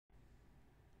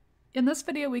In this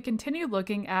video, we continue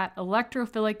looking at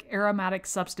electrophilic aromatic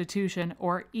substitution,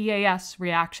 or EAS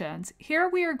reactions. Here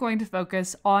we are going to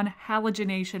focus on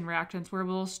halogenation reactions, where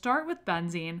we'll start with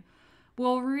benzene,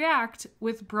 we'll react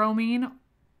with bromine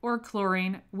or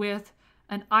chlorine with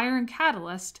an iron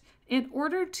catalyst in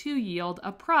order to yield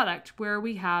a product where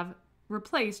we have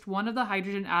replaced one of the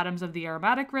hydrogen atoms of the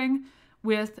aromatic ring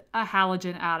with a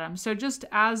halogen atom. So just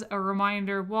as a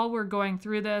reminder, while we're going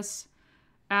through this,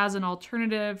 as an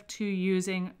alternative to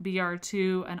using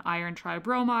Br2 and iron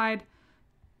tribromide,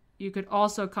 you could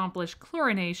also accomplish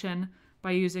chlorination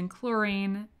by using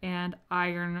chlorine and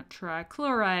iron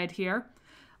trichloride here.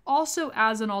 Also,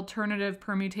 as an alternative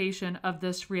permutation of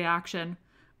this reaction,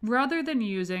 rather than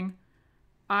using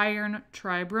iron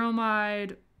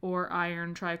tribromide or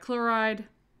iron trichloride,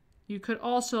 you could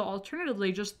also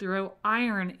alternatively just throw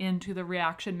iron into the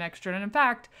reaction mixture. And in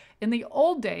fact, in the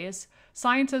old days,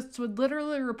 scientists would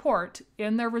literally report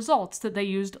in their results that they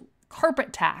used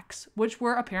carpet tacks, which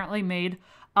were apparently made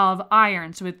of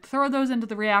iron. So we'd throw those into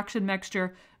the reaction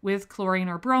mixture with chlorine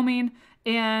or bromine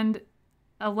and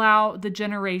allow the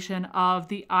generation of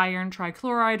the iron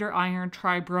trichloride or iron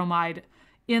tribromide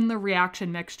in the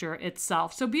reaction mixture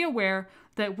itself. So be aware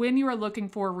that when you are looking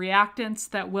for reactants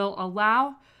that will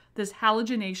allow this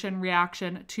halogenation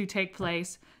reaction to take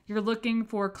place, you're looking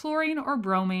for chlorine or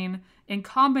bromine in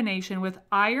combination with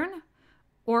iron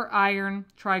or iron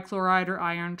trichloride or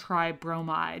iron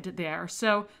tribromide there.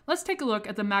 So let's take a look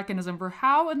at the mechanism for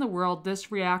how in the world this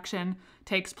reaction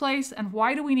takes place and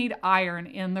why do we need iron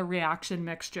in the reaction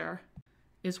mixture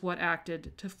is what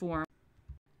acted to form.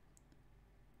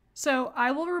 So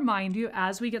I will remind you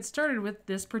as we get started with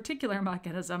this particular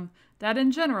mechanism that in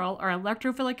general our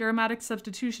electrophilic aromatic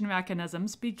substitution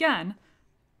mechanisms begin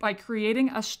by creating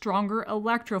a stronger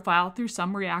electrophile through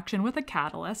some reaction with a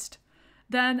catalyst.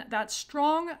 Then that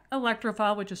strong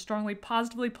electrophile, which is strongly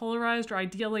positively polarized or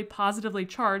ideally positively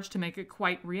charged to make it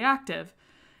quite reactive,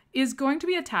 is going to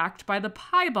be attacked by the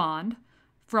pi bond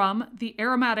from the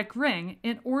aromatic ring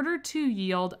in order to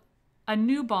yield a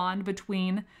new bond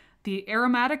between the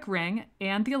aromatic ring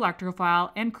and the electrophile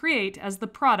and create as the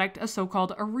product a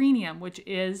so-called arenium, which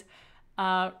is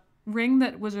a ring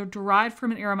that was derived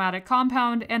from an aromatic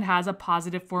compound and has a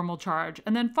positive formal charge.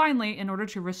 And then finally, in order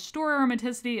to restore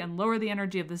aromaticity and lower the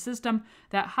energy of the system,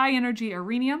 that high energy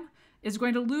arenium is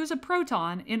going to lose a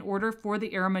proton in order for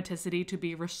the aromaticity to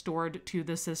be restored to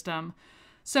the system.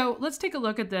 So let's take a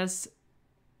look at this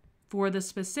for the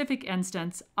specific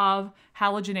instance of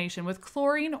halogenation, with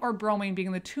chlorine or bromine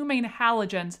being the two main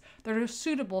halogens that are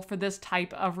suitable for this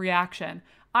type of reaction.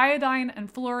 Iodine and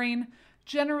fluorine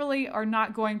generally are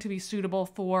not going to be suitable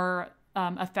for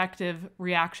effective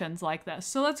reactions like this.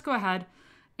 So let's go ahead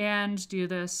and do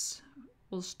this.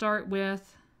 We'll start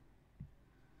with,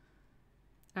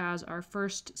 as our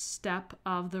first step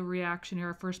of the reaction here,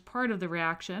 our first part of the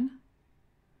reaction,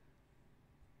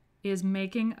 is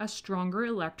making a stronger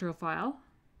electrophile.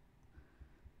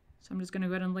 So I'm just going to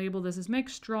go ahead and label this as make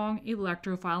strong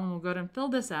electrophile, and we'll go ahead and fill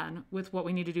this in with what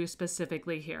we need to do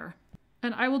specifically here.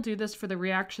 And I will do this for the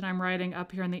reaction I'm writing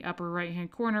up here in the upper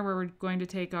right-hand corner, where we're going to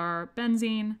take our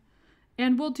benzene,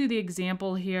 and we'll do the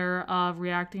example here of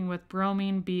reacting with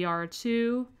bromine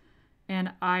Br2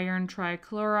 and iron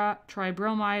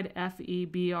tribromide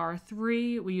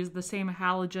FeBr3. We use the same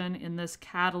halogen in this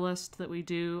catalyst that we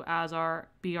do as our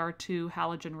Br2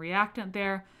 halogen reactant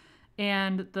there.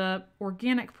 And the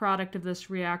organic product of this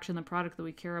reaction, the product that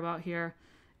we care about here,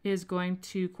 is going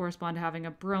to correspond to having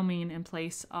a bromine in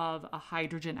place of a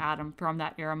hydrogen atom from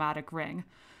that aromatic ring.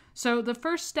 So the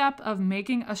first step of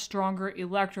making a stronger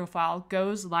electrophile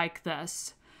goes like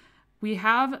this. We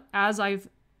have, as I've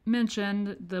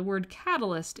mentioned, the word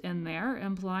catalyst in there,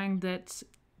 implying that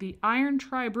the iron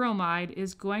tribromide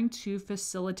is going to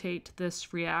facilitate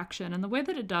this reaction. And the way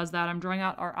that it does that, I'm drawing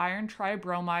out our iron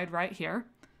tribromide right here.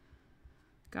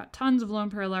 Got tons of lone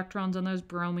pair electrons on those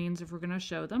bromines if we're going to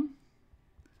show them.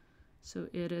 So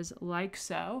it is like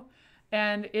so.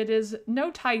 And it is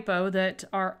no typo that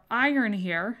our iron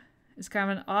here is kind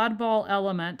of an oddball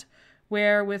element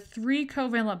where with 3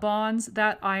 covalent bonds,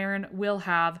 that iron will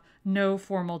have no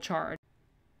formal charge.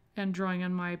 And drawing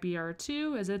in my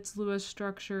Br2 as its Lewis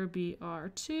structure,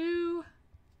 Br2.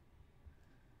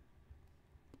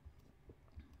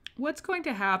 What's going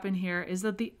to happen here is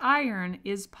that the iron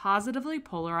is positively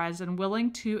polarized and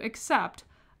willing to accept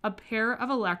a pair of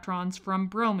electrons from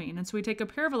bromine. And so we take a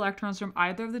pair of electrons from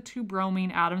either of the 2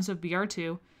 bromine atoms of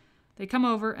Br2. They come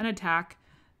over and attack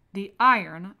the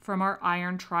iron from our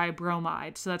iron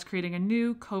tribromide. So that's creating a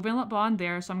new covalent bond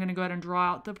there. So I'm going to go ahead and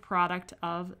draw out the product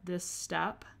of this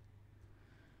step.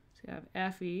 So you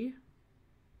have Fe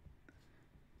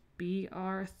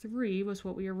Br3 was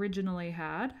what we originally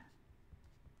had.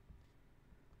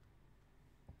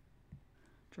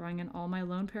 Drawing in all my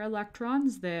lone pair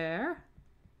electrons there.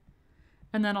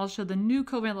 And then I'll show the new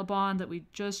covalent bond that we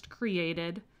just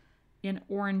created in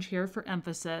orange here for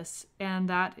emphasis. And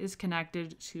that is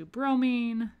connected to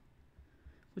bromine,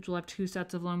 which will have 2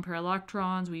 sets of lone pair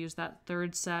electrons. We use that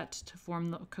third set to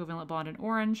form the covalent bond in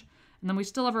orange. And then we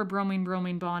still have our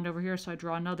bromine-bromine bond over here, so I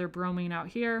draw another bromine out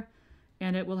here,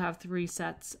 and it will have 3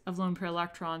 sets of lone pair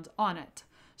electrons on it.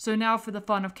 So now for the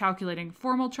fun of calculating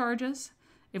formal charges.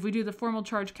 If we do the formal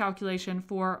charge calculation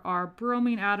for our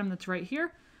bromine atom that's right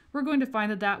here, we're going to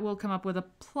find that that will come up with a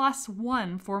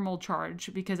 +1 formal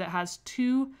charge because it has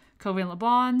 2 covalent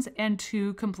bonds and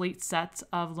 2 complete sets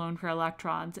of lone pair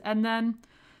electrons. And then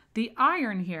the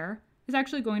iron here is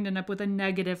actually going to end up with a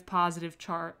negative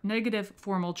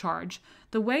formal charge.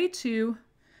 The way to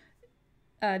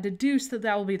deduce that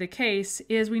that will be the case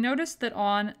is we notice that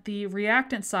on the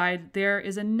reactant side there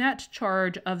is a net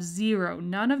charge of 0.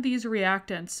 None of these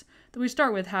reactants that we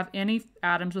start with have any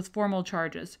atoms with formal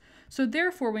charges. So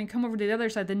therefore, when we come over to the other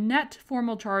side, the net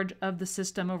formal charge of the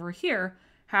system over here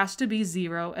has to be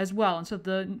 0 as well. And so if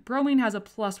the bromine has a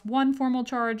 +1 formal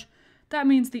charge, that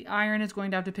means the iron is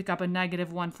going to have to pick up a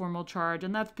 -1 formal charge,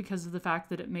 and that's because of the fact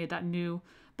that it made that new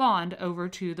bond over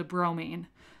to the bromine.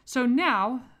 So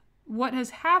now, what has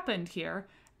happened here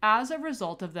as a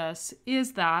result of this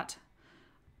is that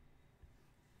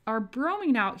our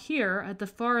bromine out here at the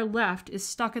far left is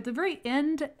stuck at the very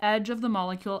end edge of the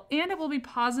molecule, and it will be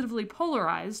positively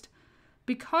polarized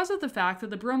because of the fact that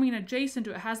the bromine adjacent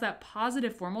to it has that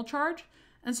positive formal charge.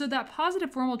 And so that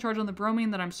positive formal charge on the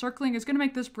bromine that I'm circling is going to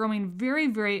make this bromine very,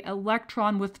 very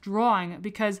electron withdrawing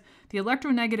because the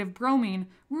electronegative bromine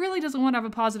really doesn't want to have a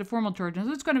positive formal charge. And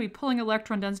so it's going to be pulling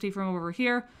electron density from over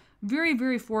here very,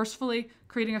 very forcefully,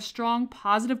 creating a strong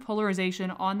positive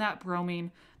polarization on that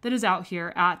bromine that is out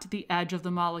here at the edge of the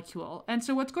molecule. And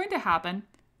so what's going to happen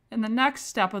in the next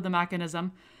step of the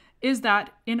mechanism is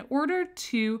that in order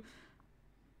to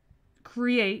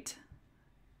create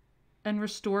and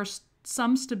restore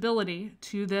some stability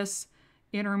to this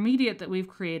intermediate that we've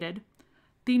created,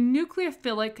 the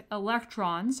nucleophilic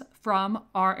electrons from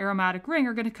our aromatic ring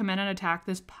are going to come in and attack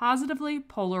this positively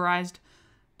polarized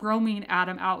bromine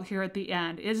atom out here at the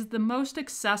end. It is the most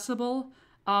accessible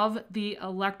of the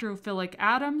electrophilic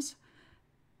atoms,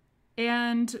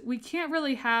 and we can't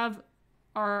really have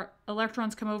our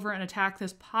electrons come over and attack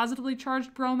this positively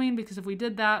charged bromine, because if we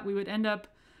did that, we would end up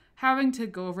having to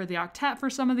go over the octet for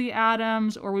some of the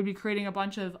atoms, or we'd be creating a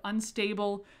bunch of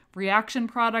unstable reaction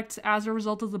products as a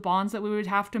result of the bonds that we would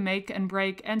have to make and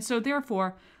break. And so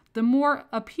therefore, the more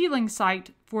appealing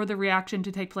site for the reaction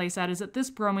to take place at is at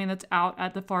this bromine that's out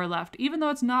at the far left, even though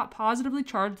it's not positively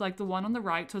charged like the one on the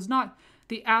right, so it's not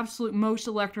the absolute most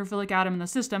electrophilic atom in the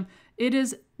system, it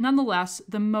is nonetheless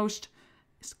the most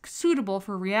suitable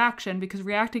for reaction, because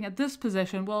reacting at this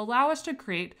position will allow us to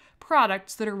create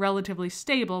products that are relatively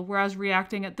stable, whereas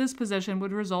reacting at this position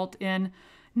would result in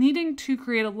needing to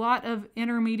create a lot of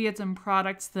intermediates and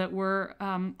products that were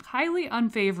highly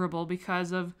unfavorable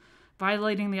because of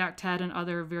violating the octet and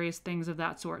other various things of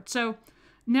that sort. So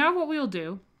now what we'll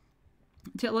do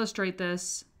to illustrate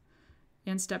this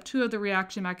in step 2 of the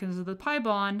reaction mechanism of the pi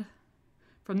bond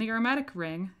from the aromatic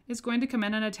ring is going to come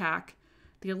in and attack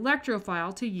the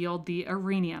electrophile to yield the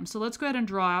arenium. So let's go ahead and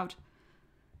draw out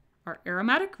our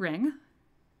aromatic ring.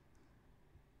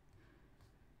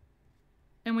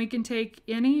 And we can take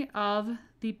any of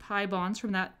the pi bonds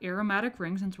from that aromatic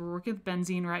ring, since we're working with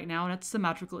benzene right now and it's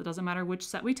symmetrical, it doesn't matter which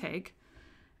set we take.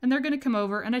 And they're going to come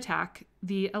over and attack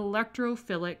the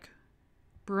electrophilic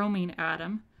bromine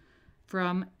atom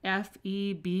from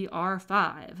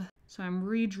FeBr5. So I'm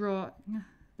redrawing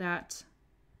that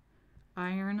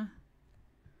iron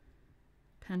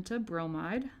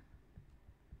pentabromide.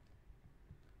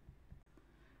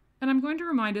 And I'm going to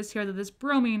remind us here that this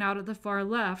bromine out at the far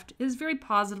left is very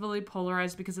positively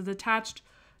polarized because it's attached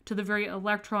to the very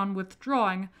electron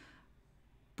withdrawing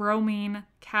bromine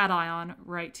cation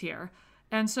right here.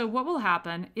 And so what will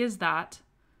happen is that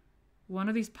one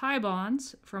of these pi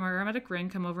bonds from our aromatic ring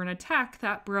come over and attack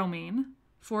that bromine,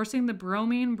 forcing the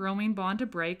bromine-bromine bond to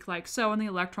break like so, and the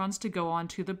electrons to go on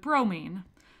to the bromine.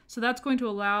 So that's going to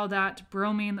allow that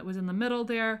bromine that was in the middle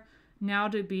there now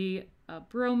to be a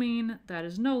bromine that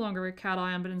is no longer a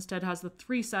cation, but instead has the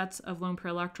 3 sets of lone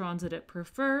pair electrons that it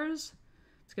prefers.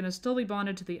 It's going to still be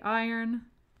bonded to the iron,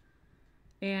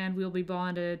 and we'll be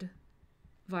bonded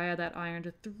via that iron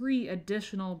to 3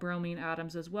 additional bromine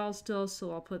atoms as well still.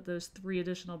 So I'll put those 3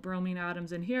 additional bromine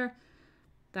atoms in here.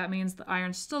 That means the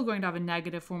iron's still going to have a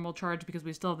negative formal charge because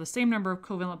we still have the same number of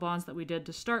covalent bonds that we did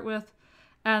to start with.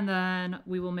 And then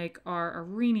we will make our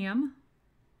arenium.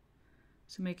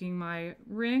 So making my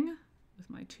ring with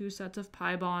my 2 sets of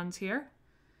pi bonds here.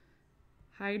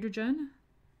 Hydrogen,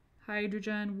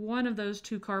 hydrogen. One of those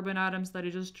 2 carbon atoms that I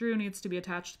just drew needs to be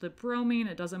attached to the bromine.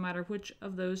 It doesn't matter which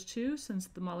of those 2 since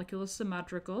the molecule is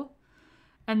symmetrical.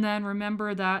 And then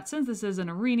remember that since this is an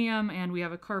arenium and we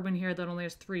have a carbon here that only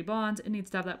has 3 bonds, it needs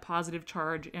to have that positive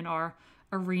charge in our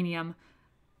arenium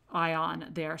ion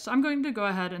there. So I'm going to go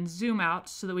ahead and zoom out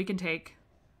so that we can take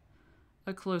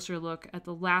a closer look at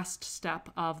the last step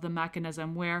of the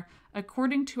mechanism where,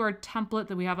 according to our template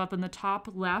that we have up in the top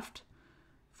left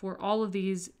for all of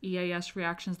these EAS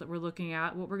reactions that we're looking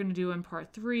at, what we're going to do in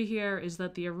part 3 here is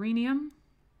that the arenium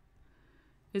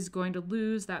is going to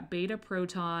lose that beta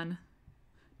proton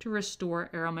to restore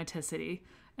aromaticity.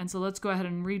 And so let's go ahead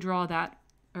and redraw that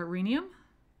arenium.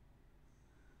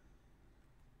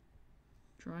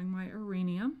 Drawing my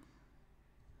arenium.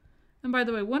 And by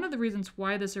the way, one of the reasons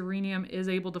why this arenium is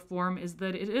able to form is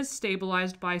that it is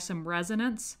stabilized by some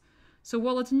resonance. So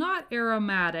while it's not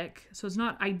aromatic, so it's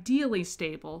not ideally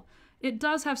stable, it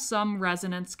does have some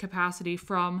resonance capacity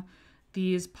from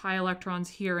these pi electrons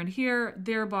here and here,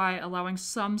 thereby allowing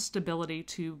some stability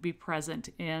to be present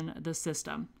in the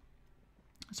system.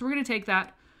 So we're going to take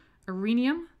that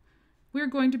arenium, we're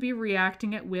going to be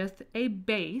reacting it with a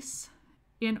base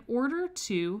in order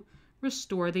to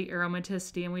restore the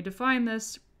aromaticity. And we define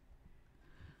this,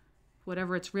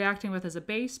 whatever it's reacting with, as a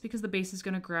base because the base is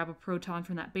going to grab a proton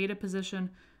from that beta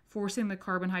position, forcing the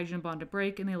carbon-hydrogen bond to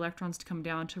break and the electrons to come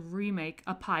down to remake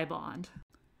a pi bond.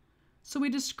 So we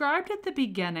described at the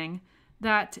beginning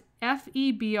that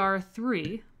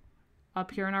FeBr3, up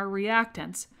here in our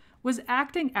reactants, was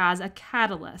acting as a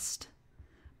catalyst.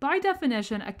 By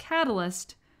definition, a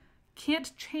catalyst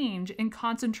can't change in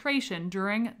concentration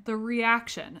during the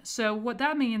reaction. So what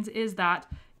that means is that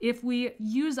if we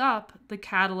use up the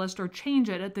catalyst or change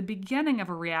it at the beginning of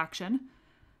a reaction,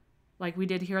 like we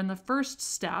did here in the first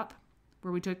step,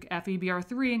 where we took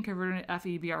FeBr3 and converted it to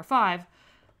FeBr5,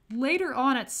 later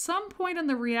on, at some point in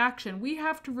the reaction, we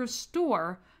have to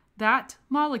restore that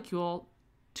molecule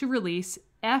to release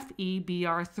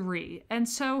FeBr3. And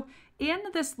so in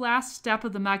this last step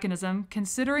of the mechanism,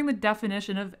 considering the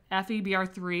definition of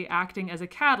FeBr3 acting as a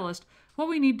catalyst, what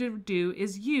we need to do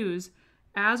is use,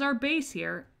 as our base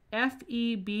here,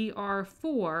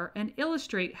 FeBr4 and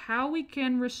illustrate how we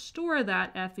can restore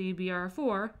that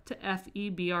FeBr4 to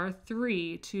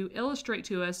FeBr3 to illustrate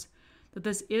to us that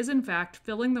this is in fact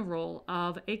filling the role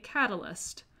of a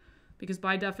catalyst. Because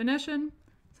by definition,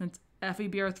 since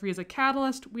FeBr3 is a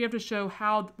catalyst, we have to show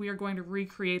how we are going to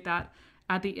recreate that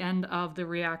at the end of the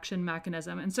reaction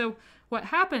mechanism. And so what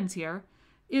happens here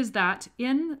is that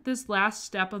in this last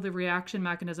step of the reaction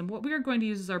mechanism, what we are going to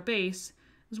use as our base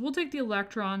is we'll take the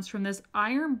electrons from this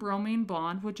iron-bromine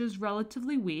bond, which is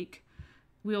relatively weak.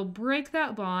 We'll break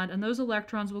that bond, and those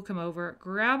electrons will come over,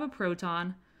 grab a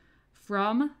proton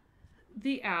from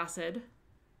the acid,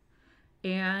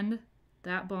 and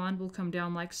that bond will come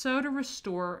down like so to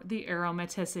restore the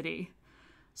aromaticity.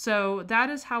 So that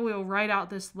is how we'll write out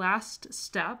this last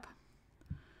step.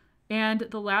 And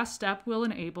the last step will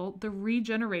enable the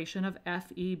regeneration of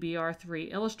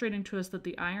FeBr3, illustrating to us that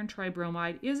the iron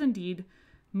tribromide is indeed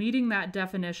meeting that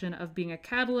definition of being a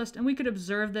catalyst. And we could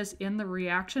observe this in the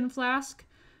reaction flask,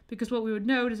 because what we would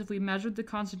note is if we measured the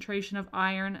concentration of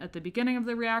iron at the beginning of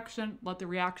the reaction, let the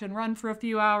reaction run for a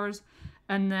few hours,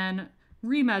 and then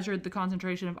remeasured the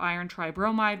concentration of iron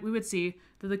tribromide, we would see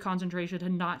that the concentration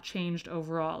had not changed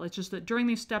overall. It's just that during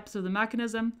these steps of the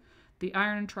mechanism, the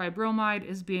iron tribromide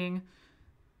is being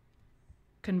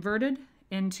converted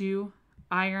into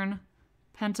iron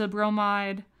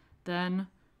pentabromide, then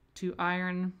to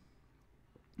iron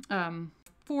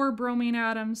 4 bromine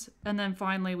atoms, and then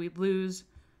finally we lose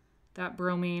that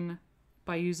bromine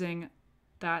by using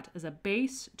that as a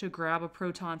base to grab a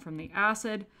proton from the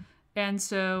acid. And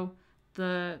so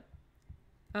the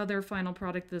other final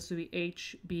product, this would be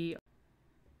HB.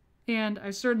 And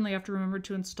I certainly have to remember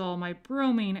to install my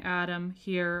bromine atom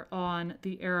here on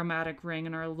the aromatic ring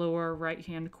in our lower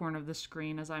right-hand corner of the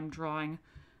screen as I'm drawing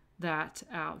that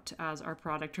out as our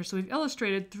product here. So we've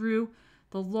illustrated through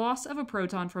the loss of a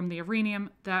proton from the arenium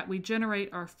that we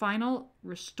generate our final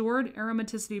restored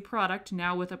aromaticity product,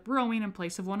 now with a bromine in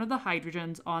place of one of the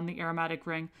hydrogens on the aromatic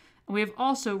ring. And we have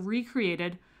also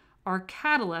recreated our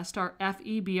catalyst, our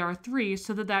FeBr3,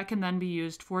 so that that can then be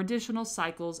used for additional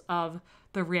cycles of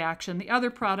the reaction. The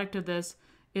other product of this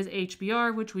is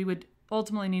HBr, which we would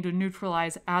ultimately need to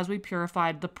neutralize as we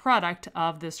purified the product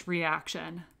of this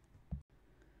reaction.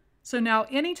 So now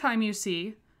anytime you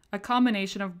see a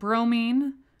combination of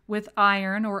bromine with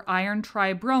iron or iron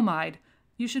tribromide,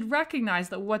 you should recognize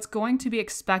that what's going to be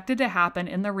expected to happen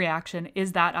in the reaction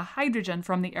is that a hydrogen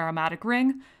from the aromatic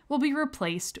ring will be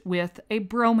replaced with a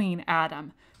bromine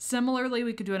atom. Similarly,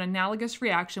 we could do an analogous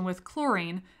reaction with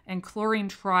chlorine and iron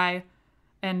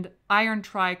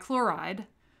trichloride,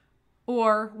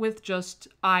 or with just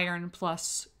iron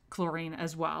plus chlorine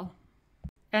as well.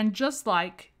 And just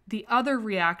like the other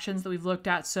reactions that we've looked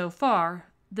at so far,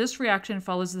 this reaction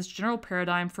follows this general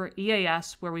paradigm for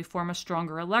EAS, where we form a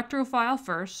stronger electrophile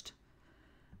first.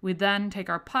 We then take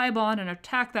our pi bond and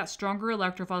attack that stronger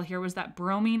electrophile. Here was that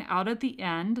bromine out at the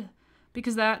end,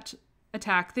 because that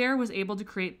attack there was able to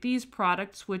create these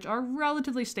products, which are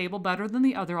relatively stable, better than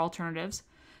the other alternatives.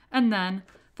 And then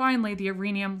finally, the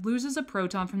rhenium loses a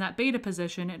proton from that beta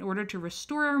position in order to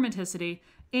restore aromaticity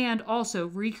and also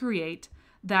recreate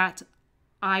that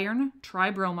iron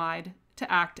tribromide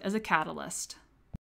to act as a catalyst.